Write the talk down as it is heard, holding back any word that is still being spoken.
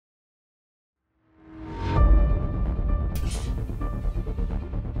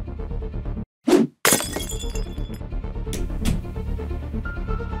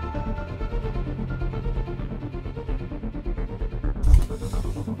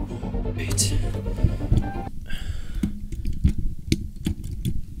Alright.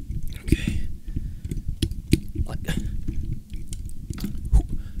 Okay. What?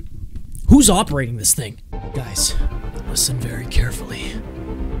 Who's operating this thing? Guys, listen very carefully.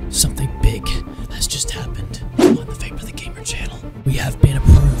 Something big has just happened on the VaporTheGamer channel. We have been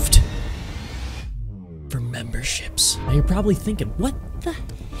approved for memberships. Now you're probably thinking, what the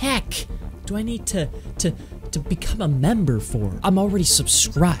heck do I need to become a member for? I'm already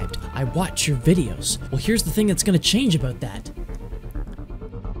subscribed. I watch your videos. Well, here's the thing that's gonna change about that.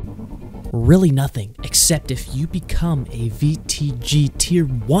 Really nothing, except if you become a VTG Tier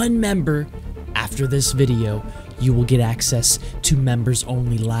 1 member after this video, you will get access to members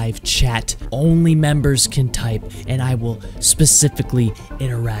only live chat. Only members can type, and I will specifically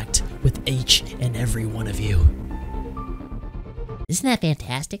interact with each and every one of you. Isn't that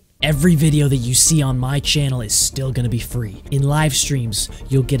fantastic? Every video that you see on my channel is still gonna be free. In live streams,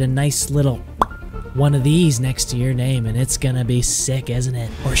 you'll get a nice little one of these next to your name, and it's gonna be sick, isn't it?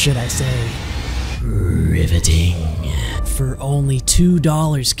 Or should I say, riveting. For only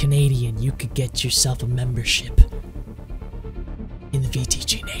 $2 Canadian, you could get yourself a membership in the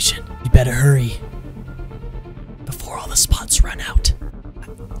VTG Nation. You better hurry before all the spots run out.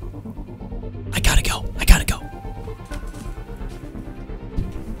 I gotta go.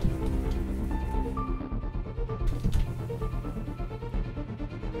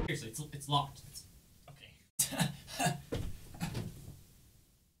 Seriously, it's locked. Okay.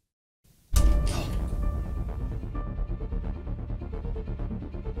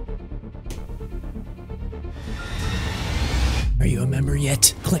 Are you a member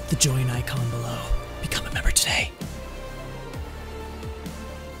yet? Click the join icon below. Become a member today.